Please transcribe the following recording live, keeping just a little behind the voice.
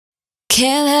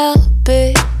Can't help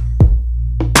it,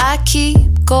 I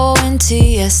keep going to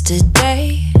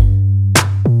yesterday.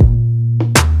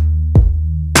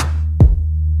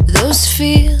 Those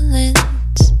feelings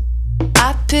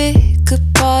I pick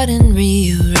apart and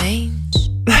rearrange.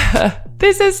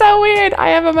 This is so weird. I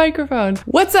have a microphone.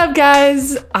 What's up,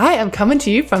 guys? I am coming to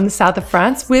you from the south of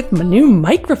France with my new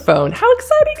microphone. How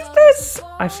exciting is this?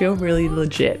 I feel really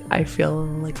legit. I feel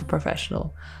like a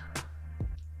professional.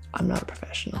 I'm not a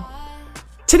professional.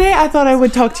 Today, I thought I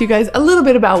would talk to you guys a little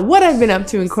bit about what I've been up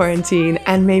to in quarantine,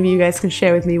 and maybe you guys can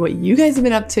share with me what you guys have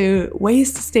been up to,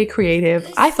 ways to stay creative.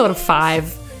 I thought of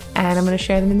 5, and I'm gonna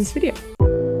share them in this video.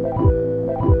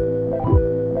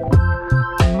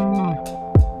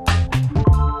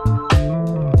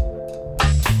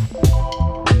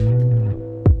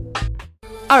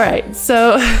 All right,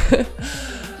 so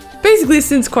basically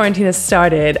since quarantine has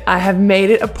started, I have made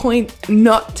it a point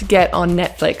not to get on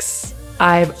Netflix.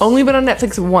 I've only been on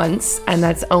Netflix once, and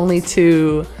that's only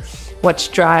to watch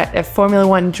Formula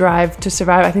 1 Drive to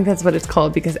Survive. I think that's what it's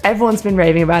called because everyone's been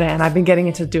raving about it, and I've been getting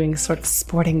into doing sort of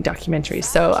sporting documentaries.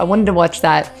 So I wanted to watch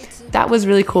that. That was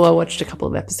really cool. I watched a couple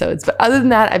of episodes, but other than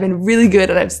that, I've been really good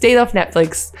and I've stayed off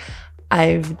Netflix.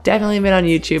 I've definitely been on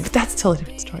YouTube, but that's a totally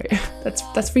different story.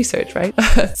 That's research, right?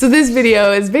 So this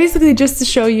video is basically just to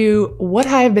show you what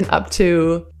I've been up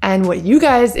to and what you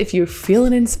guys, if you're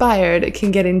feeling inspired,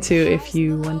 can get into if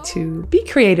you want to be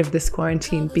creative this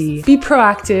quarantine, be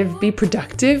proactive, be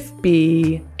productive,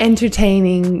 be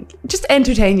entertaining, just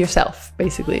entertain yourself,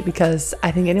 basically, because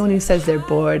I think anyone who says they're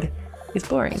bored is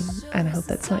boring, and I hope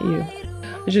that's not you.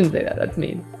 I shouldn't say that, that's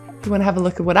mean. If you want to have a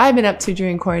look at what I've been up to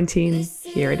during quarantine,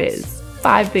 here it is.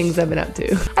 5 things I've been up to.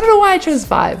 I don't know why I chose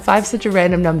 5. 5's such a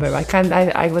random number.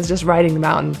 I was just writing them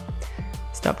out and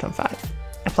stopped on 5.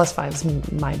 And plus 5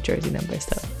 is my jersey number,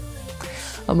 so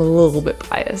I'm a little bit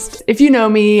biased. If you know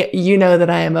me, you know that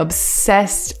I am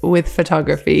obsessed with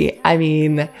photography. I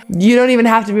mean, you don't even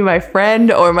have to be my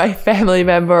friend or my family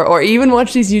member or even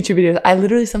watch these YouTube videos. I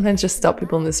literally sometimes just stop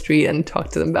people in the street and talk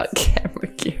to them about camera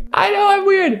gear. I know I'm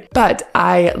weird, but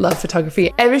I love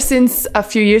photography. Ever since a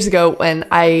few years ago when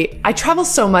I travel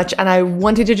so much and I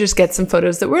wanted to just get some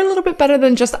photos that were a little bit better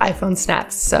than just iPhone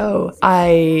snaps. So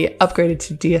I upgraded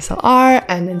to DSLR,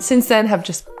 and then since then have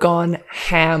just gone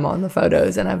ham on the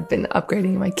photos, and I've been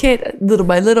upgrading my kit little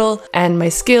by little and my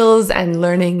skills and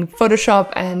learning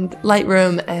Photoshop and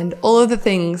Lightroom and all of the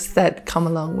things that come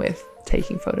along with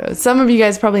taking photos. Some of you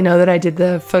guys probably know that I did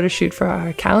the photo shoot for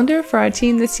our calendar for our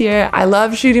team this year. I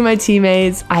love shooting my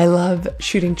teammates. I love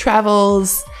shooting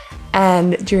travels.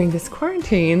 And during this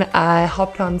quarantine, I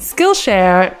hopped on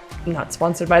Skillshare, not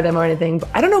sponsored by them or anything, but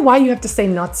I don't know why you have to say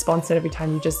not sponsored every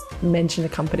time you just mention a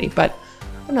company, but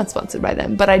I'm not sponsored by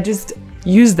them, but I just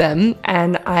use them,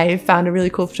 and I found a really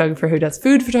cool photographer who does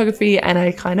food photography, and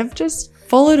I kind of just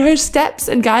followed her steps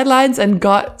and guidelines and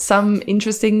got some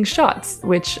interesting shots,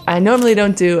 which I normally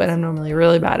don't do, and I'm normally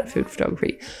really bad at food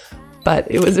photography.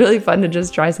 But it was really fun to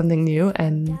just try something new,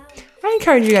 and I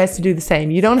encourage you guys to do the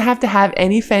same. You don't have to have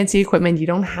any fancy equipment. You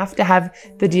don't have to have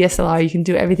the DSLR. You can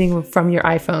do everything from your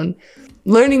iPhone.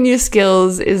 Learning new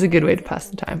skills is a good way to pass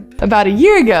the time. About a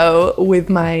year ago, with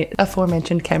my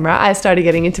aforementioned camera, I started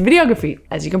getting into videography,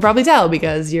 as you can probably tell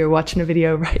because you're watching a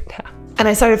video right now. And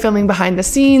I started filming behind the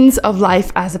scenes of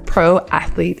life as a pro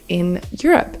athlete in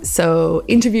Europe. So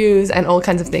interviews and all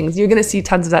kinds of things. You're gonna see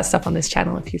tons of that stuff on this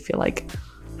channel if you feel like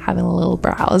having a little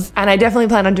browse. And I definitely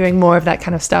plan on doing more of that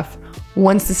kind of stuff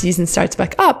once the season starts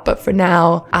back up, but for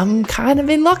now, I'm kind of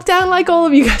in lockdown like all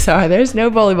of you guys are. There's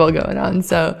no volleyball going on,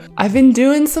 so I've been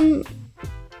doing some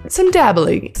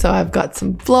dabbling. So I've got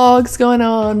some vlogs going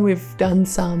on, we've done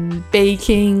some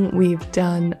baking,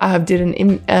 I did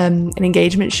an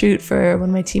engagement shoot for one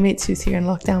of my teammates who's here in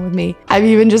lockdown with me. I've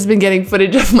even just been getting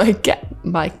footage of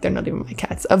they're not even my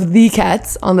cats, of the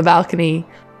cats on the balcony.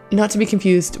 Not to be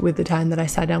confused with the time that I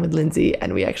sat down with Lindsay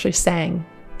and we actually sang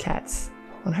Cats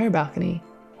on her balcony.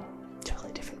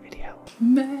 Totally different video.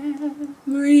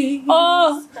 Memories.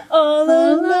 All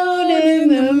alone in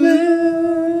the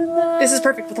moon. This is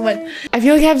perfect for the win. I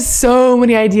feel like I have so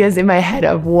many ideas in my head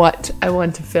of what I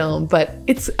want to film, but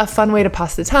it's a fun way to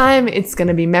pass the time. It's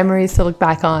gonna be memories to look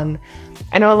back on.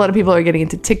 I know a lot of people are getting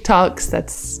into TikToks.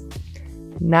 That's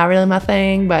not really my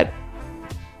thing, but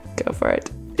go for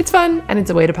it. It's fun and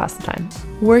it's a way to pass the time.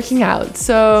 Working out.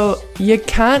 So you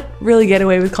can't really get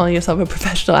away with calling yourself a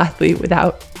professional athlete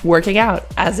without working out,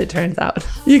 as it turns out.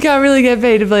 You can't really get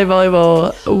paid to play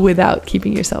volleyball without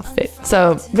keeping yourself fit.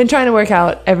 So I've been trying to work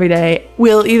out every day.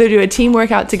 We'll either do a team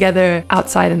workout together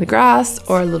outside in the grass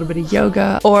or a little bit of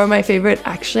yoga, or my favorite,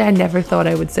 actually I never thought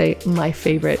I would say my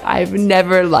favorite. I've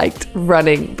never liked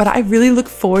running, but I really look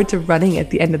forward to running at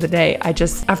the end of the day.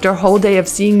 After a whole day of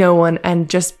seeing no one and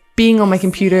just being on my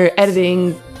computer,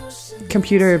 editing,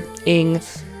 computer-ing,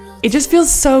 it just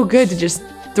feels so good to just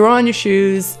throw on your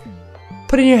shoes,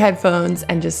 put in your headphones,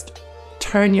 and just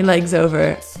turn your legs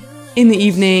over. In the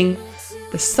evening,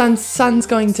 the sun's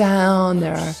going down,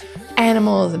 there are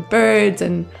animals and birds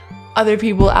and other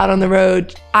people out on the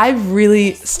road. I've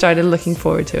really started looking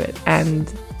forward to it,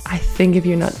 and I think if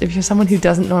you're someone who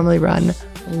doesn't normally run,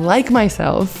 like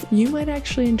myself, you might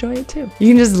actually enjoy it too. You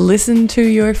can just listen to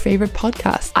your favorite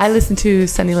podcast. I listen to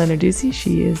Sunny Lenarduzzi.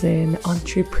 She is an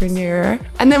entrepreneur.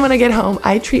 And then when I get home,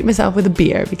 I treat myself with a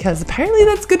beer because apparently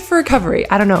that's good for recovery.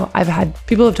 I don't know.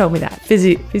 People have told me that.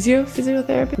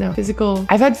 Physiotherapy? No, physical.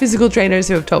 I've had physical trainers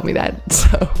who have told me that,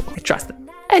 so I trust them.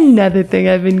 Another thing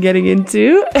I've been getting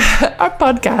into are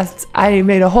podcasts. I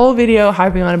made a whole video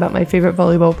harping on about my favorite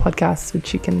volleyball podcasts,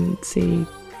 which you can see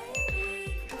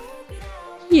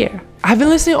here. I've been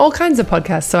listening to all kinds of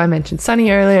podcasts. So I mentioned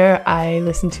Sunny earlier. I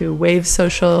listened to Wave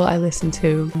Social. I listened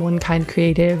to One Kind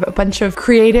Creative, a bunch of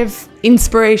creative,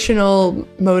 inspirational,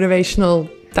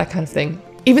 motivational, that kind of thing.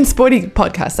 Even sporty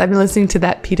podcasts. I've been listening to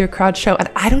that Peter Crouch show, and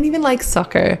I don't even like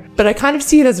soccer, but I kind of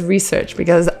see it as research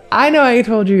because I know I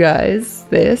told you guys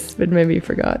this, but maybe you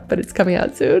forgot, but it's coming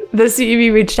out soon. The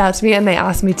CEB reached out to me and they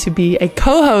asked me to be a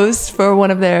co-host for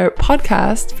one of their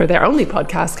podcasts, for their only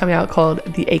podcast coming out called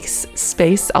The Ace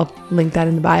Space. I'll link that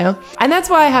in the bio. And that's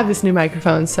why I have this new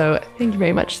microphone. So thank you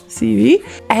very much,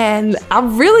 CEB. And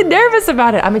I'm really nervous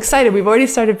about it. I'm excited. We've already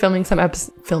started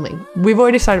We've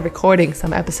already started recording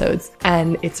some episodes,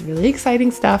 and it's really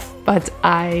exciting stuff, but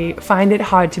I find it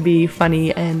hard to be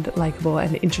funny and likable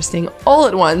and interesting all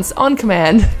at once on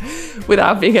command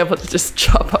without being able to just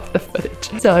chop up the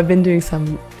footage. So I've been doing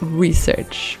some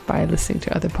research by listening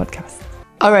to other podcasts.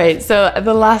 All right, so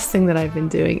the last thing that I've been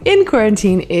doing in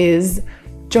quarantine is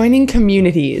joining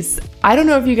communities. I don't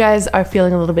know if you guys are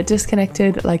feeling a little bit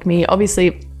disconnected like me.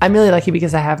 Obviously, I'm really lucky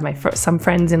because I have some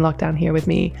friends in lockdown here with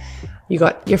me. You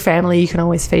got your family, you can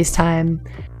always FaceTime,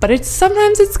 but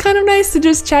sometimes it's kind of nice to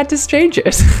just chat to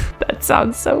strangers. That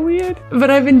sounds so weird. But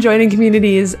I've been joining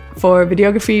communities for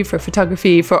videography, for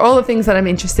photography, for all the things that I'm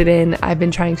interested in. I've been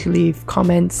trying to leave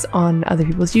comments on other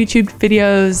people's YouTube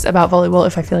videos about volleyball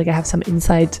if I feel like I have some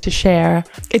insight to share.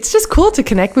 It's just cool to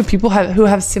connect with people who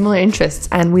have similar interests,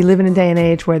 and we live in a day and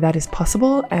age where that is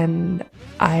possible, and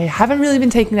I haven't really been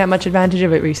taking that much advantage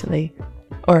of it recently,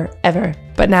 or ever,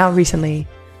 but now recently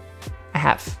I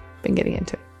have been getting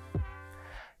into it.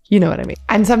 You know what I mean.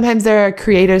 And sometimes there are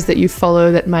creators that you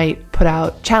follow that might put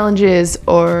out challenges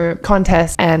or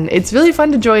contests, and it's really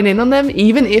fun to join in on them,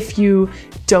 even if you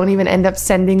don't even end up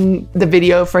sending the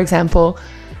video, for example,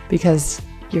 because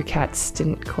your cats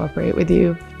didn't cooperate with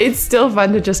you. It's still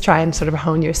fun to just try and sort of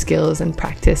hone your skills and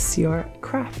practice your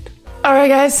craft. All right,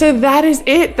 guys, so that is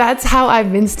it. That's how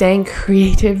I've been staying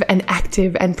creative and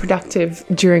active and productive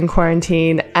during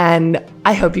quarantine, and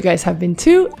I hope you guys have been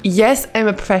too. Yes, I'm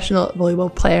a professional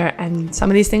volleyball player, and some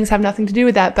of these things have nothing to do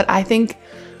with that, but I think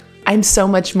I'm so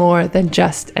much more than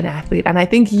just an athlete, and I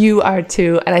think you are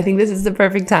too, and I think this is the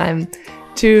perfect time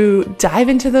to dive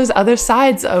into those other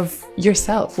sides of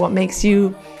yourself. What makes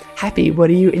you happy? What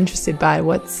are you interested by?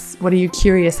 What are you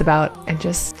curious about? And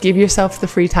just give yourself the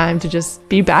free time to just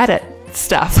be bad at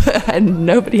stuff and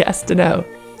nobody has to know.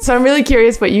 So I'm really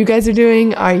curious what you guys are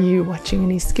doing. Are you watching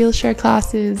any Skillshare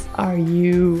classes? Are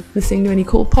you listening to any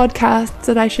cool podcasts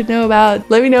that I should know about?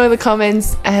 Let me know in the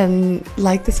comments, and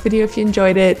like this video if you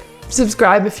enjoyed it.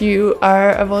 Subscribe if you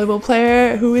are a volleyball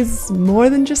player who is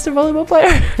more than just a volleyball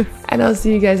player. And I'll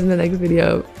see you guys in the next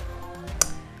video.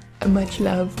 Much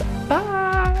love. Bye.